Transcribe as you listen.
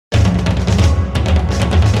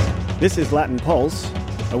This is Latin Pulse,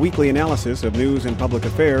 a weekly analysis of news and public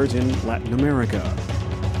affairs in Latin America.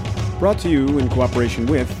 Brought to you in cooperation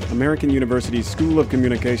with American University's School of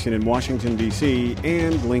Communication in Washington, D.C.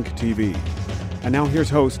 and Link TV. And now here's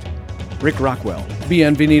host Rick Rockwell.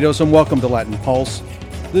 Bienvenidos and welcome to Latin Pulse.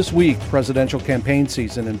 This week, presidential campaign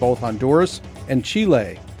season in both Honduras and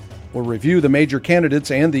Chile. We'll review the major candidates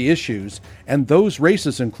and the issues, and those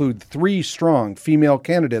races include 3 strong female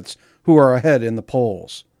candidates who are ahead in the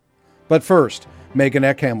polls. But first, Megan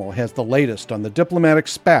Eckhamel has the latest on the diplomatic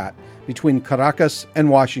spat between Caracas and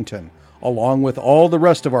Washington, along with all the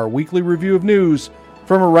rest of our weekly review of news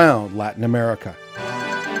from around Latin America.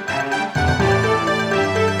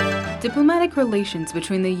 Diplomatic relations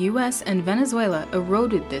between the U.S. and Venezuela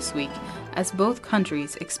eroded this week as both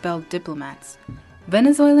countries expelled diplomats.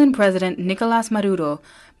 Venezuelan President Nicolás Maduro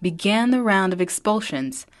began the round of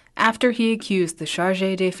expulsions after he accused the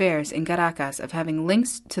Chargé d'Affaires in Caracas of having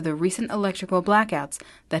links to the recent electrical blackouts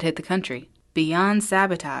that hit the country. Beyond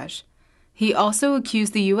sabotage, he also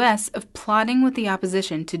accused the U.S. of plotting with the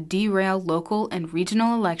opposition to derail local and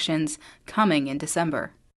regional elections coming in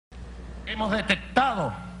December.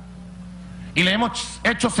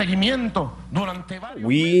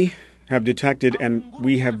 We have detected and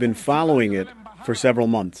we have been following it for several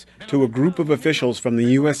months to a group of officials from the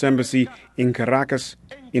U.S. Embassy in Caracas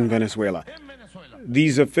in Venezuela.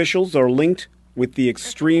 These officials are linked with the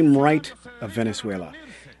extreme right of Venezuela.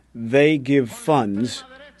 They give funds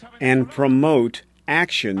and promote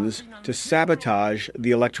actions to sabotage the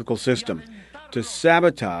electrical system, to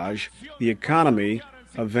sabotage the economy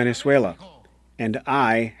of Venezuela. And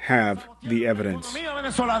I have the evidence.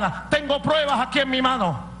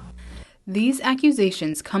 These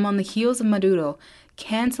accusations come on the heels of Maduro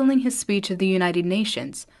canceling his speech at the United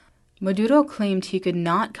Nations. Maduro claimed he could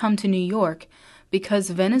not come to New York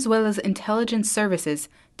because Venezuela's intelligence services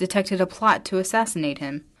detected a plot to assassinate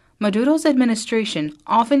him. Maduro's administration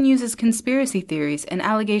often uses conspiracy theories and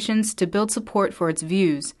allegations to build support for its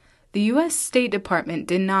views. The U.S. State Department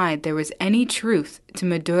denied there was any truth to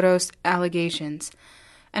Maduro's allegations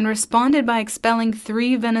and responded by expelling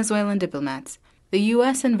 3 Venezuelan diplomats. The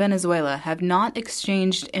U.S. and Venezuela have not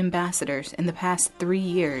exchanged ambassadors in the past 3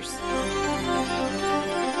 years.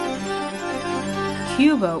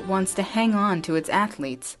 Cuba wants to hang on to its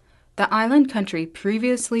athletes. The island country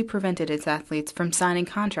previously prevented its athletes from signing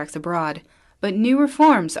contracts abroad, but new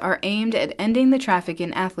reforms are aimed at ending the traffic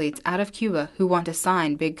in athletes out of Cuba who want to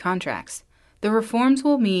sign big contracts. The reforms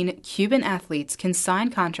will mean Cuban athletes can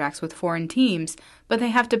sign contracts with foreign teams, but they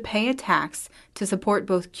have to pay a tax to support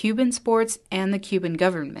both Cuban sports and the Cuban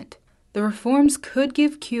government. The reforms could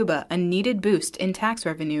give Cuba a needed boost in tax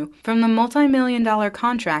revenue from the multi-million-dollar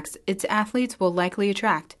contracts its athletes will likely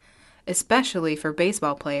attract, especially for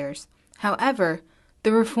baseball players. However,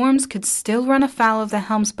 the reforms could still run afoul of the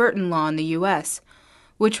Helms-Burton Law in the U.S.,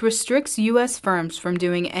 which restricts U.S. firms from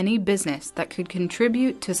doing any business that could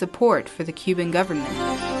contribute to support for the Cuban government.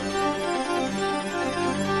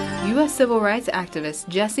 U.S. civil rights activist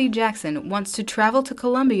Jesse Jackson wants to travel to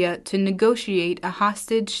Colombia to negotiate a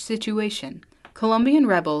hostage situation. Colombian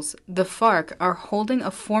rebels, the FARC, are holding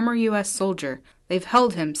a former U.S. soldier. They've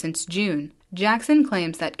held him since June. Jackson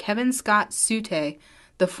claims that Kevin Scott Sute,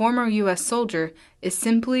 the former U.S. soldier, is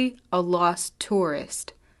simply a lost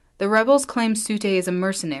tourist. The rebels claim Sute is a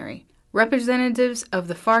mercenary. Representatives of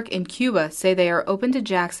the FARC in Cuba say they are open to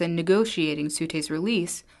Jackson negotiating Sute's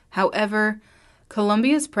release. However,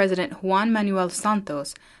 Colombia's President Juan Manuel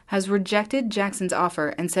Santos has rejected Jackson's offer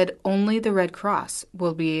and said only the Red Cross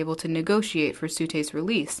will be able to negotiate for Sute's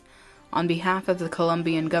release on behalf of the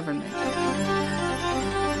Colombian government.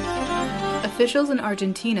 Officials in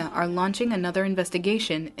Argentina are launching another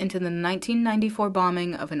investigation into the 1994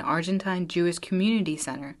 bombing of an Argentine Jewish community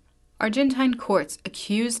center. Argentine courts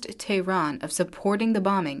accused Tehran of supporting the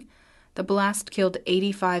bombing. The blast killed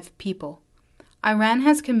 85 people. Iran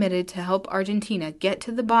has committed to help Argentina get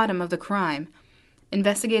to the bottom of the crime.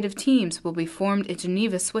 Investigative teams will be formed in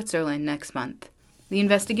Geneva, Switzerland next month. The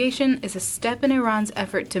investigation is a step in Iran's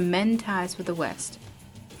effort to mend ties with the West.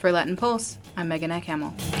 For Latin Pulse, I'm Megan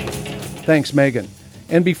Eckhamel. Thanks, Megan.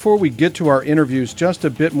 And before we get to our interviews, just a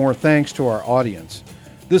bit more thanks to our audience.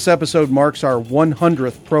 This episode marks our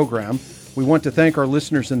 100th program. We want to thank our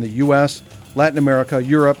listeners in the U.S., Latin America,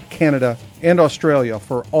 Europe, Canada, and Australia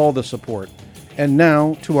for all the support. And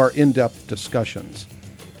now to our in-depth discussions.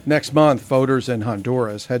 Next month, voters in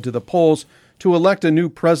Honduras head to the polls to elect a new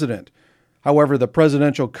president. However, the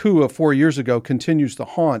presidential coup of 4 years ago continues to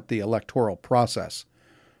haunt the electoral process.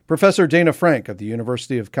 Professor Dana Frank of the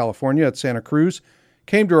University of California at Santa Cruz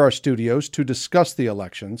came to our studios to discuss the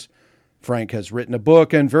elections. Frank has written a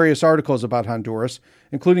book and various articles about Honduras,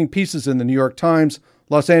 including pieces in the New York Times,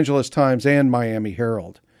 Los Angeles Times, and Miami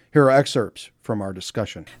Herald. Here are excerpts from our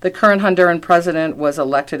discussion. The current Honduran president was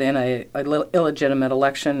elected in a illegitimate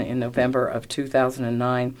election in November of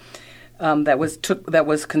 2009 that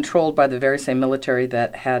was controlled by the very same military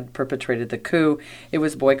that had perpetrated the coup. It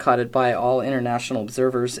was boycotted by all international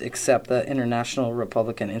observers except the International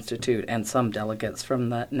Republican Institute and some delegates from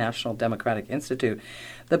the National Democratic Institute.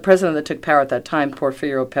 The president that took power at that time,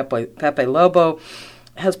 Porfirio Pepe Lobo,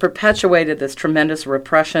 has perpetuated this tremendous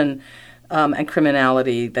repression and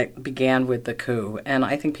criminality that began with the coup. And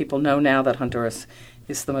I think people know now that Honduras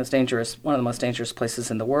is one of the most dangerous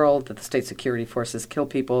places in the world, that the state security forces kill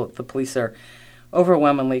people, the police are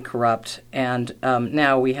overwhelmingly corrupt, and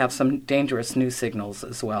now we have some dangerous new signals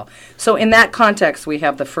as well. So in that context, we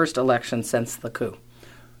have the first election since the coup.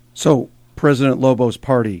 So President Lobo's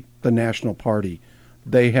party, the National Party,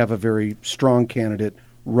 they have a very strong candidate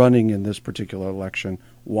running in this particular election,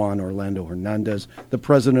 Juan Orlando Hernandez, the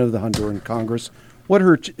president of the Honduran Congress. What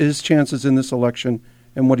are his chances in this election,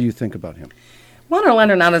 and what do you think about him? Juan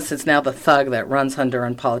Orlando Hernandez is now the thug that runs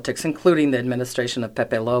Honduran politics, including the administration of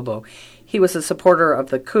Pepe Lobo. He was a supporter of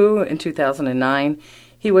the coup in 2009.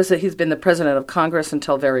 He's been the president of Congress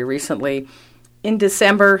until very recently. In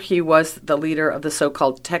December, he was the leader of the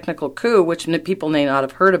so-called technical coup, which people may not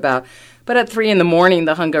have heard about. But at 3 a.m,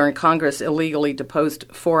 the Hungarian Congress illegally deposed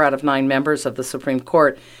 4 out of 9 members of the Supreme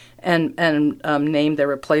Court and named their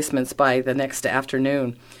replacements by the next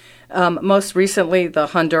afternoon. Most recently, the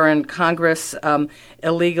Honduran Congress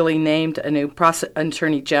illegally named a new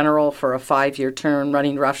attorney general for a 5-year term,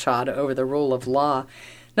 running roughshod over the rule of law.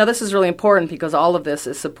 Now, this is really important because all of this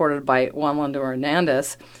is supported by Juan Orlando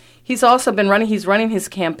Hernandez. He's also he's running his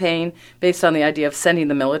campaign based on the idea of sending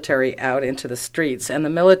the military out into the streets. And the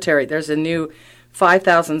military, there's a new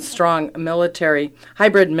 5,000-strong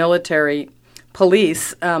hybrid military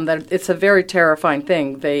police. That it's a very terrifying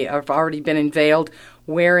thing. They have already been unveiled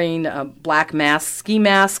wearing black masks, ski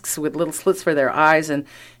masks with little slits for their eyes and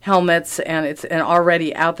helmets, and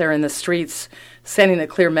already out there in the streets sending a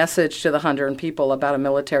clear message to the Honduran people about a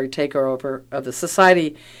military takeover of the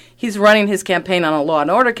society. He's running his campaign on a law and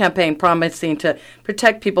order campaign promising to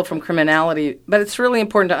protect people from criminality, but it's really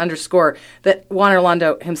important to underscore that Juan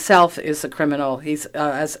Orlando himself is a criminal. He's,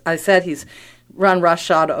 as I said, he's run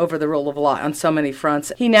roughshod over the rule of law on so many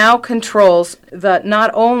fronts. He now controls not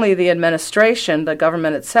only the administration, the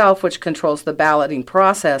government itself, which controls the balloting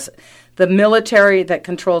process, the military that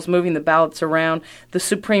controls moving the ballots around, the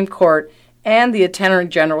Supreme Court, and the Attorney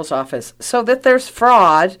General's office. So that there's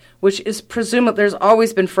fraud, which is presumed there's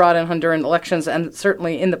always been fraud in Honduran elections, and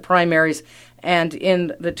certainly in the primaries and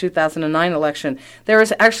in the 2009 election. There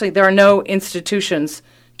are no institutions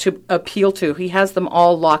to appeal to. He has them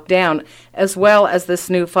all locked down, as well as this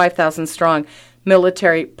new 5,000-strong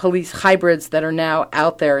military police hybrids that are now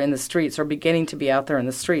out there in the streets, or beginning to be out there in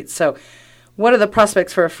the streets. So what are the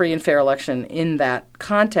prospects for a free and fair election in that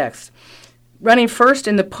context? Running first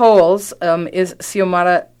in the polls is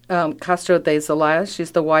Xiomara Castro de Zelaya.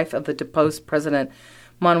 She's the wife of the deposed President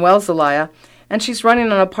Manuel Zelaya, and she's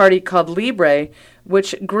running on a party called Libre,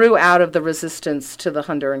 which grew out of the resistance to the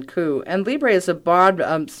Honduran coup. And Libre is a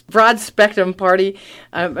broad spectrum party,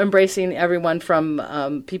 embracing everyone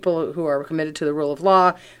from people who are committed to the rule of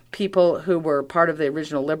law, people who were part of the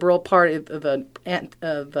original Liberal Party,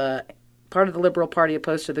 the part of the Liberal Party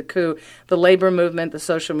opposed to the coup, the labor movement, the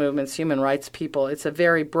social movements, human rights people. It's a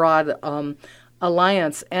very broad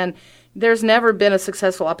alliance. And there's never been a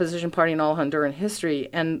successful opposition party in all Honduran history,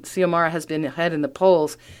 and Xiomara has been ahead in the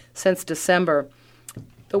polls since December.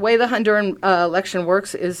 The way the Honduran election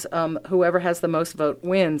works is whoever has the most vote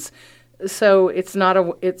wins. So it's not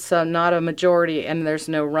a majority, and there's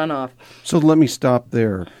no runoff. So let me stop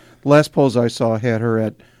there. The last polls I saw had her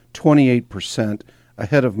at 28%,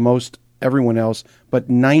 ahead of most everyone else, but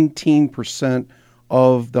 19%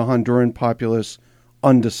 of the Honduran populace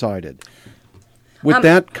undecided. With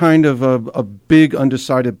that kind of a big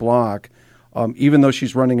undecided block, even though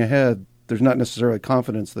she's running ahead, there's not necessarily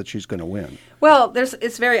confidence that she's going to win. Well,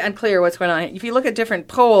 it's very unclear what's going on. If you look at different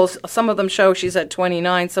polls, some of them show she's at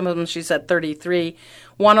 29, some of them she's at 33.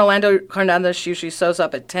 Juan Orlando Hernandez usually shows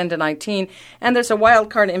up at 10 to 19. And there's a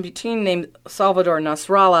wild card in between named Salvador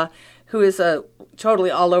Nasrallah, who is a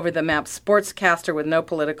totally all over the map sportscaster with no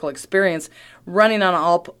political experience, running on an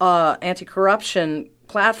all anti-corruption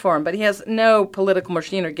platform, but he has no political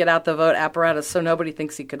machine or get out the vote apparatus, so nobody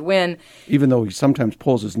thinks he could win. Even though he sometimes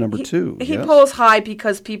polls as number two. He polls high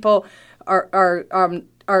because people are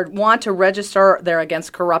want to register, they're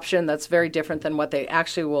against corruption. That's very different than what they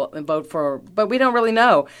actually will vote for. But we don't really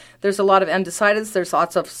know. There's a lot of undecideds. There's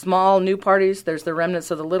lots of small new parties. There's the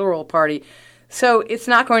remnants of the Liberal Party. So it's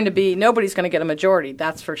not going to be, nobody's going to get a majority,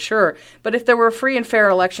 that's for sure. But if there were a free and fair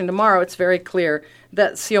election tomorrow, it's very clear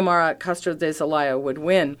that Xiomara Castro de Zelaya would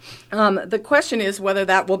win. The question is whether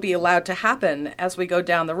that will be allowed to happen as we go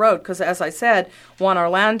down the road, because as I said, Juan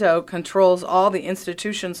Orlando controls all the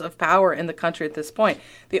institutions of power in the country at this point.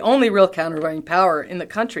 The only real countervailing power in the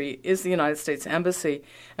country is the United States Embassy,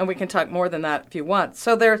 and we can talk more than that if you want.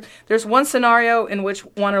 So there's one scenario in which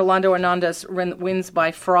Juan Orlando Hernandez wins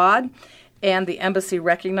by fraud, and the embassy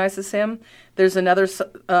recognizes him. There's another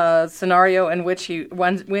scenario in which he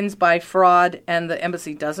wins by fraud and the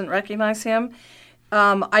embassy doesn't recognize him.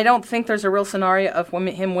 I don't think there's a real scenario of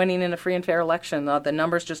him winning in a free and fair election. The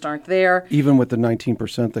numbers just aren't there. Even with the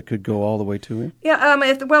 19% that could go all the way to him? Yeah,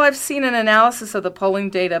 I've seen an analysis of the polling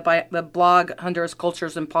data by the blog Honduras Culture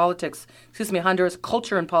and Politics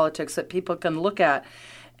that people can look at.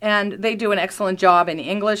 And they do an excellent job in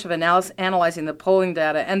English of analyzing the polling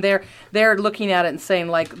data. And they're looking at it and saying,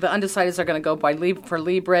 like, the undecideds are going to go for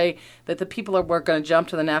Libre, that the people who are going to jump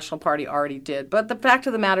to the National Party already did. But the fact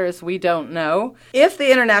of the matter is we don't know. If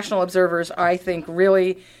the international observers, I think,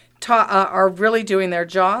 really are really doing their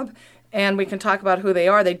job, and we can talk about who they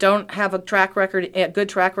are. They don't have a good track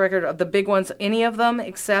record of the big ones, any of them,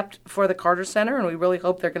 except for the Carter Center, and we really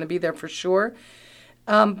hope they're going to be there for sure.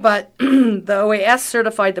 But the OAS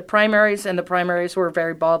certified the primaries, and the primaries were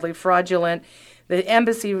very baldly fraudulent. The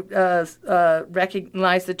embassy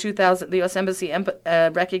recognized the U.S. Embassy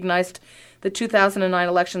recognized the 2009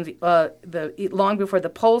 elections long before the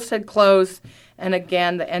polls had closed. And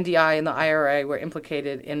again, the NDI and the IRA were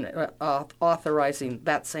implicated in authorizing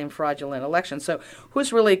that same fraudulent election. So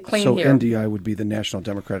who's really clean here? So NDI would be the National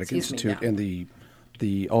Democratic Institute and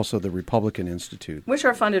also the Republican Institute, which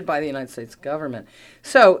are funded by the United States government.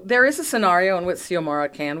 So there is a scenario in which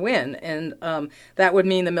Xiomara can win, and that would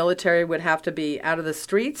mean the military would have to be out of the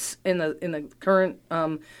streets in the current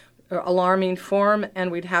alarming form, and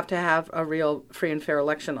we'd have to have a real free and fair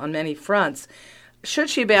election on many fronts. Should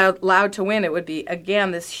she be allowed to win, it would be, again,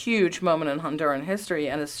 this huge moment in Honduran history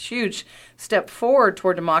and a huge step forward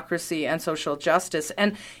toward democracy and social justice.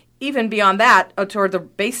 And even beyond that, toward the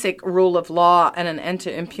basic rule of law and an end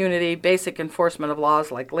to impunity, basic enforcement of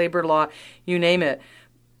laws like labor law, you name it.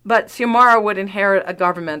 But Xiomara would inherit a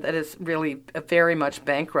government that is really very much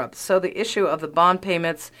bankrupt. So the issue of the bond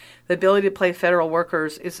payments, the ability to pay federal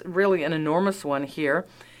workers is really an enormous one here.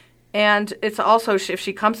 And it's also, if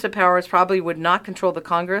she comes to power, it probably would not control the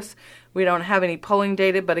Congress. We don't have any polling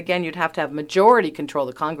data, but again, you'd have to have majority control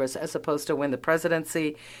the Congress as opposed to win the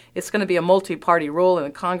presidency. It's going to be a multi-party rule in the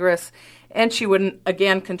Congress. And she wouldn't,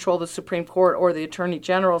 again, control the Supreme Court or the Attorney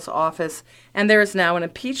General's office. And there is now an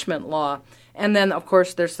impeachment law. And then, of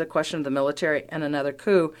course, there's the question of the military and another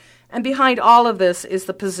coup. And behind all of this is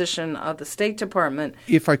the position of the State Department.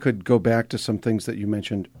 If I could go back to some things that you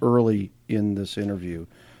mentioned early in this interview.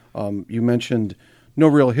 You mentioned no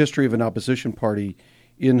real history of an opposition party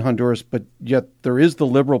in Honduras, but yet there is the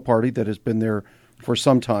Liberal Party that has been there for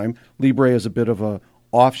some time. Libre is a bit of a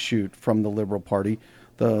offshoot from the Liberal Party.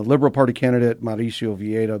 The Liberal Party candidate, Mauricio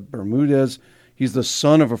Vieira Bermudez, he's the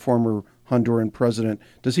son of a former Honduran president.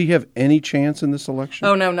 Does he have any chance in this election?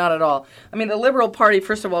 Oh, no, not at all. I mean, the Liberal Party,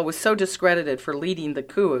 first of all, was so discredited for leading the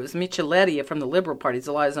coup. It was Micheletti from the Liberal Party,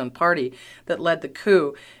 Zelaya's own party, that led the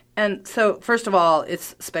coup. And so, first of all,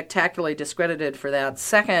 it's spectacularly discredited for that.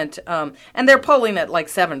 Second, and they're polling at like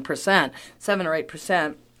 7%, 7 or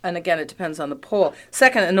 8%. And again, it depends on the poll.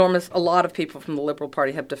 Second, a lot of people from the Liberal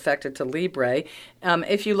Party have defected to Libre.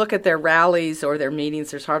 If you look at their rallies or their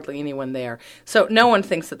meetings, there's hardly anyone there. So no one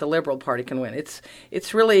thinks that the Liberal Party can win.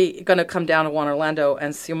 It's really going to come down to Juan Orlando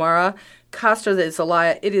and Xiomara Castro de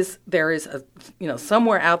Zelaya. There is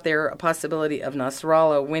somewhere out there a possibility of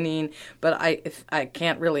Nasrallah winning, but I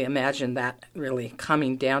can't really imagine that really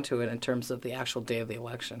coming down to it in terms of the actual day of the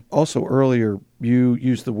election. Also, earlier you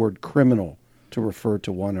used the word criminal to refer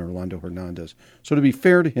to Juan Orlando Hernandez. So to be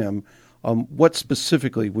fair to him, what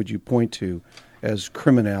specifically would you point to as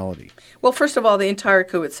criminality? Well, first of all, the entire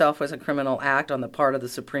coup itself was a criminal act on the part of the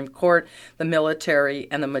Supreme Court, the military,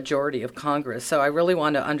 and the majority of Congress. So I really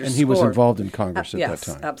want to underscore. And he was involved in Congress at that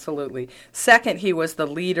time. Yes, absolutely. Second, he was the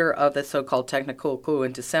leader of the so-called technical coup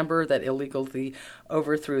in December that illegally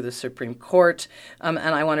overthrew the Supreme Court, and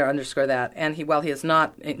I want to underscore that. And he is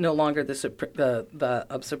no longer the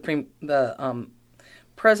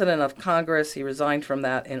president of Congress. He resigned from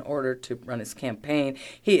that in order to run his campaign.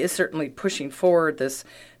 He is certainly pushing forward this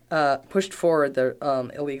pushed forward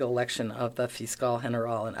the illegal election of the Fiscal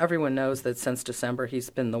General. And everyone knows that since December, he's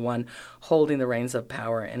been the one holding the reins of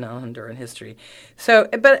power in Honduran history. So,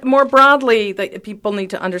 but more broadly, people need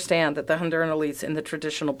to understand that the Honduran elites in the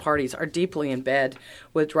traditional parties are deeply in bed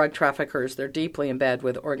with drug traffickers. They're deeply in bed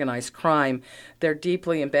with organized crime. They're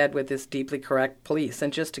deeply in bed with this deeply corrupt police.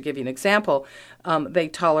 And just to give you an example, they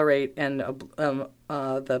tolerate and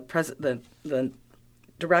the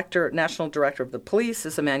national director of the police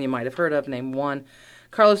is a man you might have heard of named Juan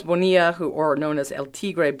Carlos Bonilla, or known as El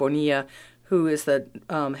Tigre Bonilla, who is the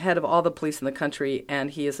head of all the police in the country,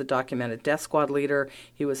 and he is a documented death squad leader.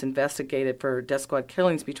 He was investigated for death squad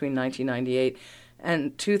killings between 1998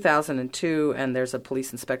 and 2002, and there's a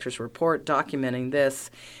police inspector's report documenting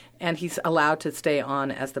this, and he's allowed to stay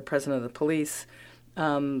on as the president of the police.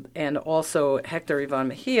 And also Hector Ivan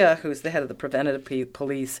Mejia, who's the head of the preventative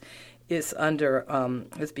police, is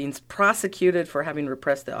being prosecuted for having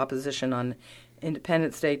repressed the opposition on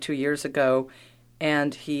Independence Day 2 years ago,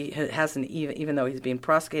 and he hasn't even though he's being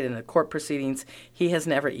prosecuted in the court proceedings, he has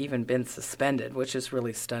never even been suspended, which is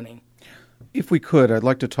really stunning. If we could, I'd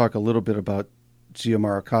like to talk a little bit about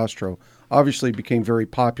Xiomara Castro. Obviously became very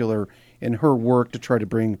popular in her work to try to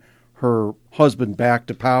bring her husband back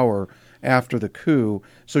to power after the coup.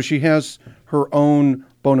 So she has her own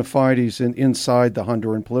bona fides inside the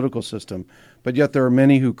Honduran political system. But yet there are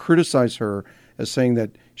many who criticize her as saying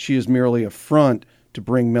that she is merely a front to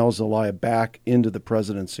bring Mel Zelaya back into the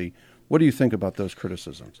presidency. What do you think about those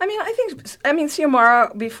criticisms? I mean,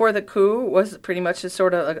 Xiomara before the coup was pretty much a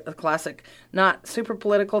sort of a classic, not super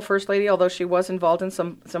political first lady, although she was involved in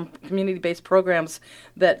some community-based programs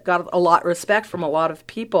that got a lot of respect from a lot of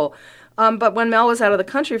people. But when Mel was out of the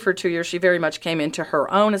country for 2 years, she very much came into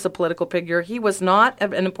her own as a political figure. He was not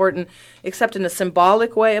an important, except in a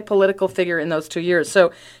symbolic way, a political figure in those 2 years.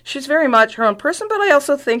 So she's very much her own person, but I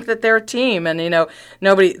also think that they're a team. And,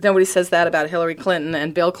 nobody says that about Hillary Clinton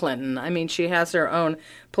and Bill Clinton. I mean, she has her own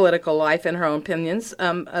political life and her own opinions.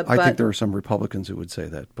 I think there are some Republicans who would say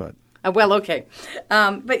that, but... Well, okay.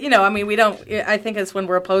 But, we don't, I think it's when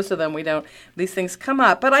we're opposed to them, these things come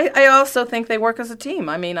up. But I also think they work as a team.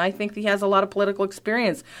 I mean, I think he has a lot of political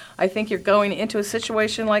experience. I think you're going into a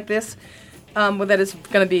situation like this that is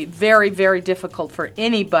going to be very, very difficult for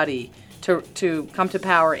anybody to come to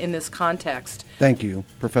power in this context. Thank you,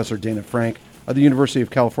 Professor Dana Frank of the University of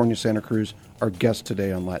California, Santa Cruz, our guest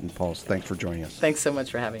today on Latin Pulse. Thanks for joining us. Thanks so much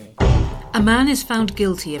for having me. A man is found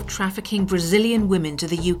guilty of trafficking Brazilian women to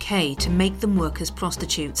the UK to make them work as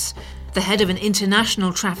prostitutes. The head of an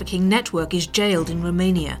international trafficking network is jailed in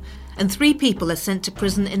Romania, and 3 people are sent to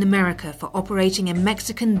prison in America for operating a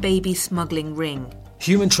Mexican baby smuggling ring.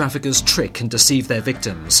 Human traffickers trick and deceive their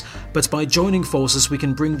victims, but by joining forces we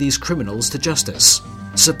can bring these criminals to justice.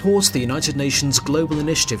 Support the United Nations Global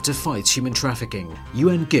Initiative to Fight Human Trafficking,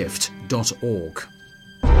 ungift.org.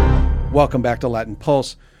 Welcome back to Latin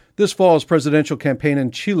Pulse. This fall's presidential campaign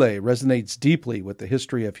in Chile resonates deeply with the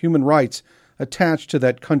history of human rights attached to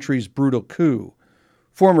that country's brutal coup.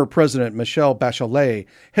 Former President Michelle Bachelet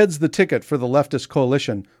heads the ticket for the leftist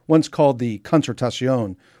coalition, once called the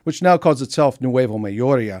Concertación, which now calls itself Nueva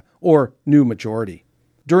Mayoría, or New Majority.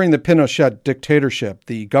 During the Pinochet dictatorship,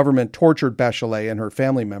 the government tortured Bachelet and her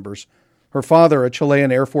family members. Her father, a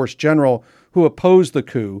Chilean Air Force general who opposed the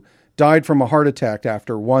coup, died from a heart attack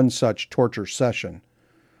after one such torture session.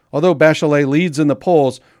 Although Bachelet leads in the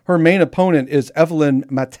polls, her main opponent is Evelyn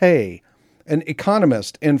Matei, an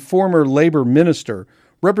economist and former labor minister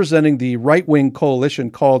representing the right-wing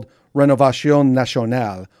coalition called Renovación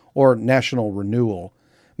Nacional, or National Renewal.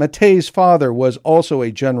 Matei's father was also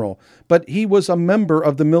a general, but he was a member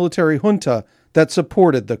of the military junta that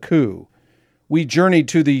supported the coup. We journeyed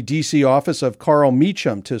to the D.C. office of Carl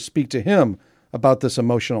Meacham to speak to him about this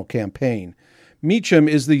emotional campaign. Meacham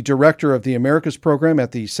is the director of the Americas program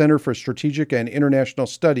at the Center for Strategic and International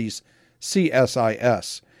Studies,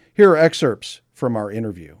 CSIS. Here are excerpts from our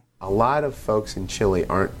interview. A lot of folks in Chile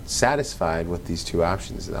aren't satisfied with these two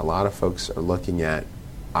options. A lot of folks are looking at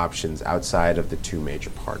options outside of the two major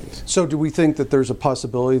parties. So do we think that there's a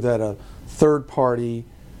possibility that a third party,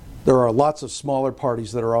 there are lots of smaller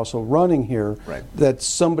parties that are also running here, right, that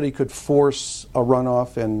somebody could force a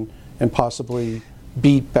runoff and possibly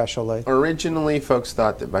beat Bachelet? Originally, folks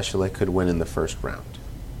thought that Bachelet could win in the first round.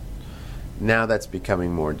 Now that's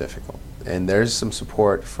becoming more difficult. And there's some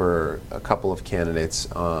support for a couple of candidates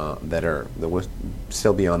that will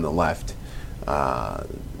still be on the left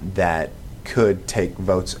that could take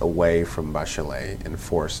votes away from Bachelet and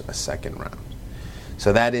force a second round.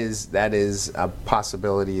 So that is a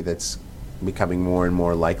possibility that's becoming more and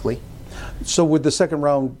more likely. So would the second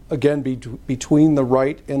round again be between the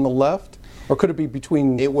right and the left, or could it be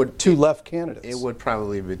between two left candidates? It would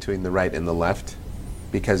probably be between the right and the left,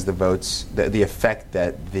 because the votes, the effect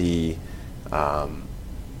that the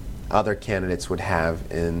other candidates would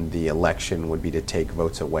have in the election would be to take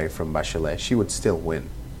votes away from Bachelet. She would still win,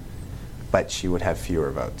 but she would have fewer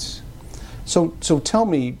votes. So tell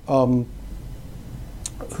me,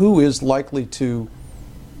 who is likely to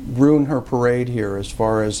ruin her parade here as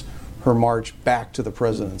far as her march back to the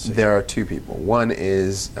presidency? There are two people. One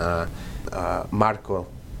is Marco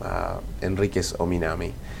Enriquez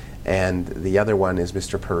Ominami, and the other one is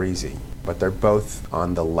Mr. Parisi, but they're both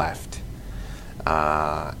on the left.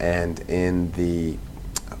 And in the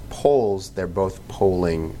polls, they're both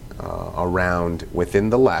polling around, within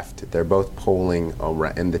the left, they're both polling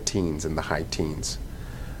around in the teens, in the high teens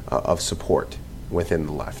of support within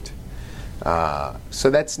the left. So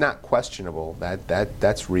that's not questionable.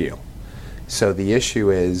 That's real. So the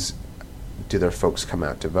issue is, do their folks come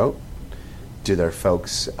out to vote? Do their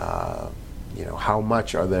folks, how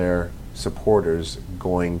much are their supporters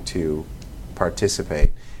going to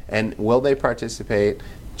participate? And will they participate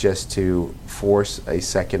just to force a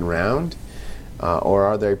second round? Or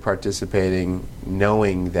are they participating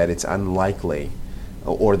knowing that it's unlikely,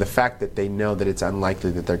 or the fact that they know that it's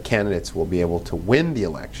unlikely that their candidates will be able to win the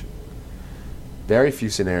election? Very few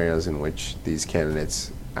scenarios in which these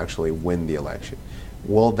candidates actually win the election.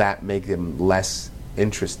 Will that make them less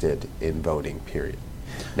interested in voting, period?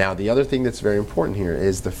 Now, the other thing that's very important here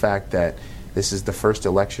is the fact that this is the first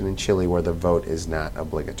election in Chile where the vote is not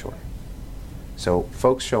obligatory. So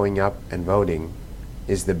folks showing up and voting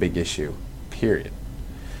is the big issue, period.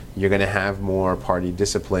 You're going to have more party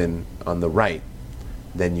discipline on the right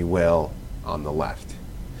than you will on the left.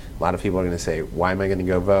 A lot of people are going to say, why am I going to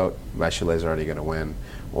go vote? Bachelet's already going to win.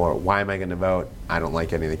 Or why am I going to vote? I don't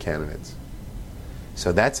like any of the candidates.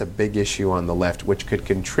 So that's a big issue on the left, which could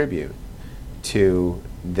contribute to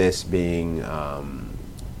this being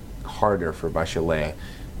harder for Bachelet,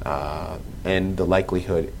 and the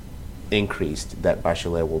likelihood increased that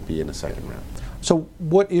Bachelet will be in a second round. So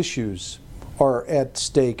what issues are at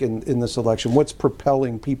stake in this election? What's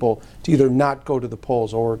propelling people to either not go to the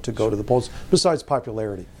polls or to go to the polls, besides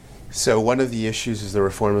popularity? So one of the issues is the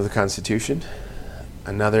reform of the Constitution.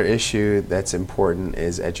 Another issue that's important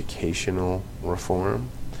is educational reform.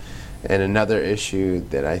 And another issue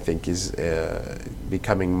that I think is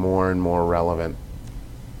becoming more and more relevant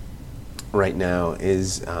right now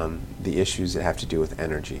is the issues that have to do with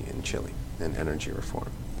energy in Chile and energy reform.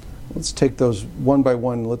 Let's take those one by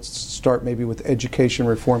one. Let's start maybe with education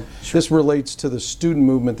reform. Sure. This relates to the student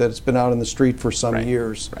movement that's been out in the street for some Right.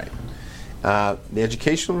 years. Right. The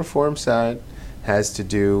educational reform side has to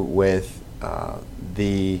do with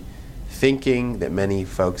the thinking that many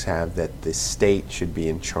folks have that the state should be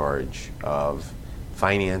in charge of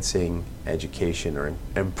financing education or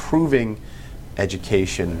improving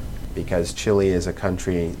education, because Chile is a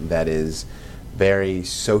country that is very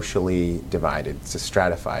socially divided. It's a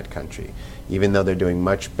stratified country. Even though they're doing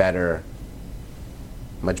much better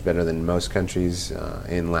than most countries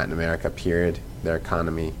in Latin America, period. Their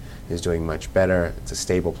economy is doing much better. It's a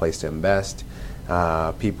stable place to invest.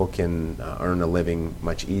 People can earn a living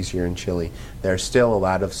much easier in Chile. There are still a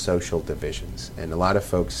lot of social divisions, and a lot of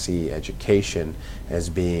folks see education as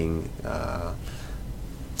being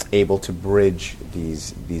able to bridge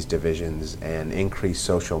these divisions and increase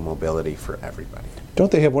social mobility for everybody.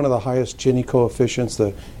 Don't they have one of the highest Gini coefficients,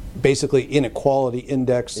 the basically inequality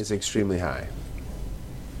index? It's extremely high.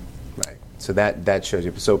 Right. So that shows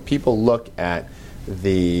you. So people look at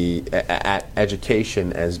at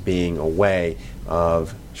education as being a way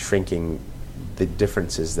of shrinking the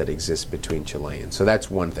differences that exist between Chileans. So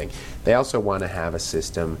that's one thing. They also want to have a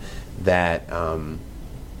system that,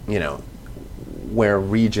 where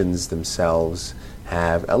regions themselves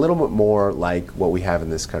have a little bit more like what we have in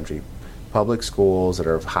this country. Public schools that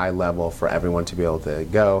are of high level for everyone to be able to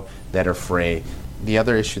go, that are free. The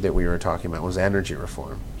other issue that we were talking about was energy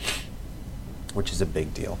reform, which is a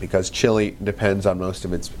big deal because Chile depends on most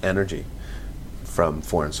of its energy from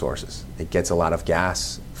foreign sources. It gets a lot of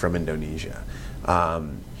gas from Indonesia.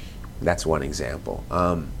 That's one example.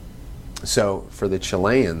 So for the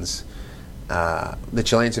Chileans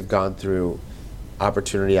have gone through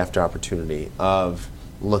opportunity after opportunity of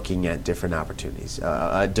looking at different opportunities,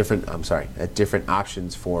 at different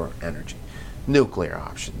options for energy. Nuclear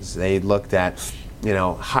options. They looked at,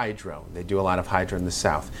 hydro. They do a lot of hydro in the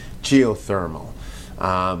south. Geothermal.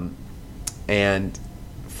 And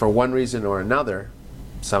for one reason or another,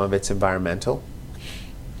 some of it's environmental,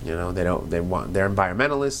 You know, they're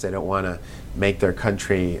environmentalists. They don't want to make their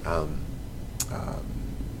country.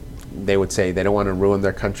 They would say they don't want to ruin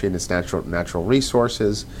their country and its natural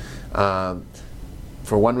resources.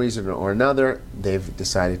 For one reason or another, they've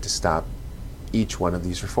decided to stop each one of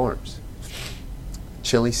these reforms.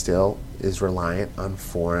 Chile still is reliant on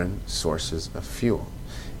foreign sources of fuel.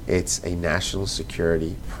 It's a national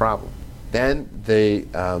security problem. Then the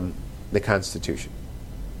Constitution.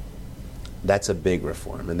 That's a big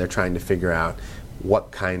reform, and they're trying to figure out what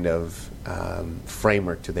kind of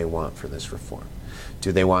framework do they want for this reform.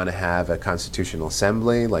 Do they want to have a constitutional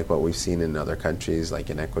assembly like what we've seen in other countries like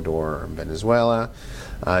in Ecuador or Venezuela?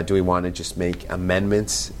 Do we want to just make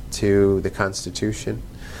amendments to the Constitution?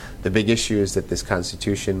 The big issue is that this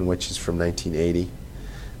Constitution, which is from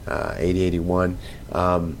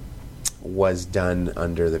 1981, was done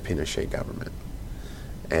under the Pinochet government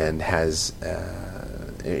and has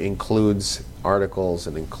includes articles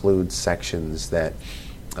and includes sections that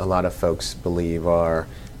a lot of folks believe are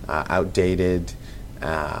outdated,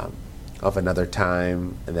 of another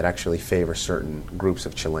time, and that actually favor certain groups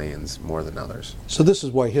of Chileans more than others. So this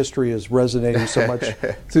is why history is resonating so much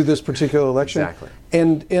through this particular election. Exactly.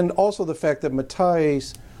 And also the fact that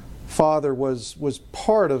Matai's father was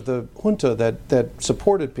part of the junta that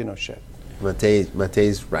supported Pinochet.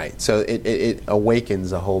 Matei's right. So it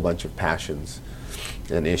awakens a whole bunch of passions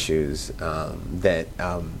and issues that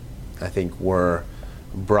I think were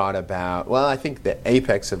brought about. Well, I think the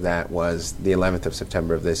apex of that was the 11th of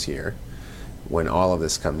September of this year, when all of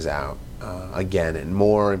this comes out again, and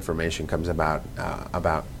more information comes about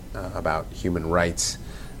human rights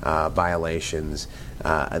violations.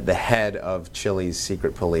 The head of Chile's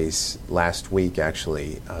secret police last week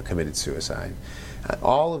actually committed suicide.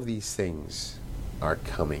 All of these things are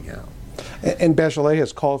coming out. And Bachelet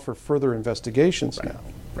has called for further investigations now.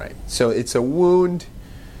 Right. So it's a wound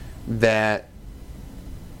that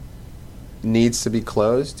needs to be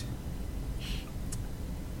closed,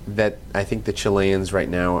 that I think the Chileans right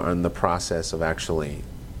now are in the process of actually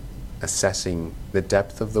assessing the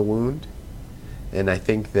depth of the wound. And I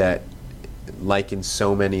think that, like in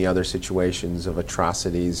so many other situations of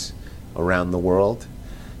atrocities around the world,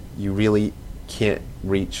 you really can't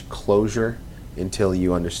reach closure until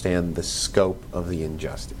you understand the scope of the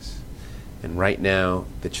injustice. And right now,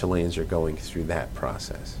 the Chileans are going through that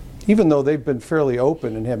process. Even though they've been fairly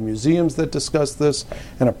open and have museums that discuss this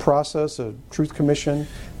and a process, a truth commission.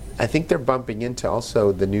 I think they're bumping into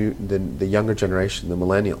also the younger generation, the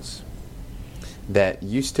millennials, that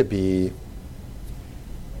used to be,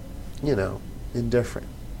 indifferent.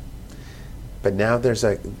 But now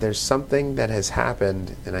there's something that has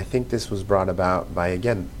happened, and I think this was brought about by,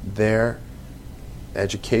 again, their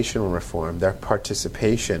educational reform, their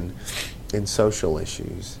participation in social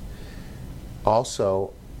issues,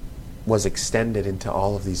 also was extended into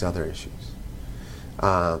all of these other issues.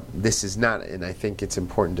 This is not, and I think it's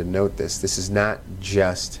important to note this is not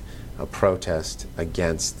just a protest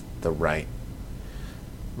against the right.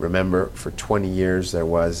 Remember, for 20 years there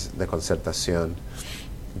was the Concertación.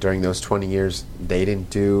 During those 20 years, they didn't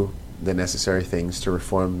do the necessary things to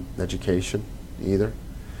reform education either.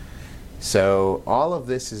 So all of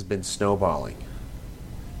this has been snowballing,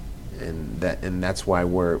 and that's why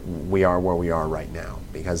we are where we are right now,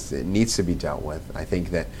 because it needs to be dealt with. I think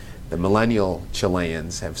that the millennial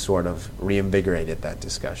Chileans have sort of reinvigorated that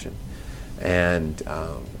discussion, and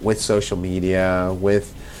with social media,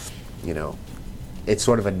 with it's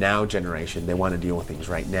sort of a now generation. They want to deal with things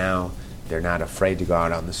right now. They're not afraid to go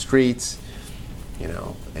out on the streets,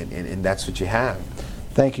 and that's what you have.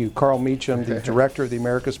 Thank you. Carl Meacham, the director of the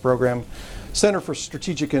Americas Program, Center for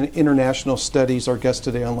Strategic and International Studies, our guest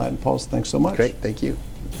today on Latin Pulse. Thanks so much. Great, thank you.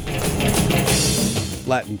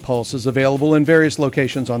 Latin Pulse is available in various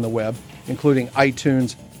locations on the web, including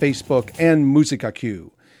iTunes, Facebook, and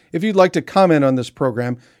MusicaQ. If you'd like to comment on this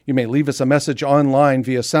program, you may leave us a message online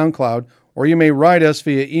via SoundCloud, or you may write us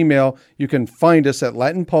via email. You can find us at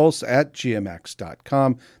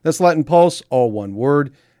latinpulse@gmx.com. That's Latin Pulse, all one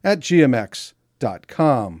word,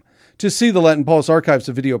 @gmx.com. To see the Latin Pulse archives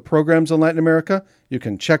of video programs on Latin America, you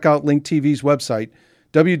can check out Link TV's website,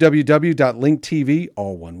 www.linktv,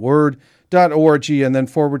 all one word, .org, and then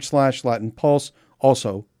 /Latin Pulse,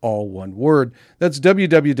 also all one word. That's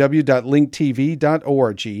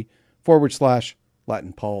www.linktv.org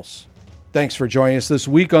 /Latin Pulse. Thanks for joining us this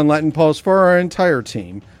week on Latin Pulse. For our entire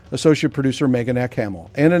team, associate producer Megan Hamill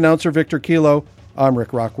and announcer Victor Kilo, I'm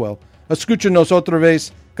Rick Rockwell. Escúchenos otra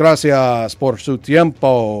vez. Gracias por su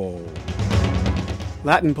tiempo.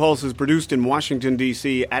 Latin Pulse is produced in Washington,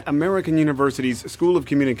 D.C. at American University's School of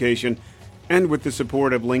Communication and with the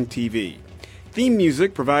support of Link TV. Theme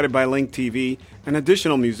music provided by Link TV, and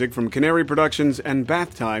additional music from Canary Productions and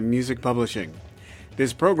Bath Time Music Publishing.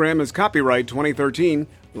 This program is copyright 2013,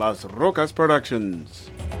 Las Rocas Productions.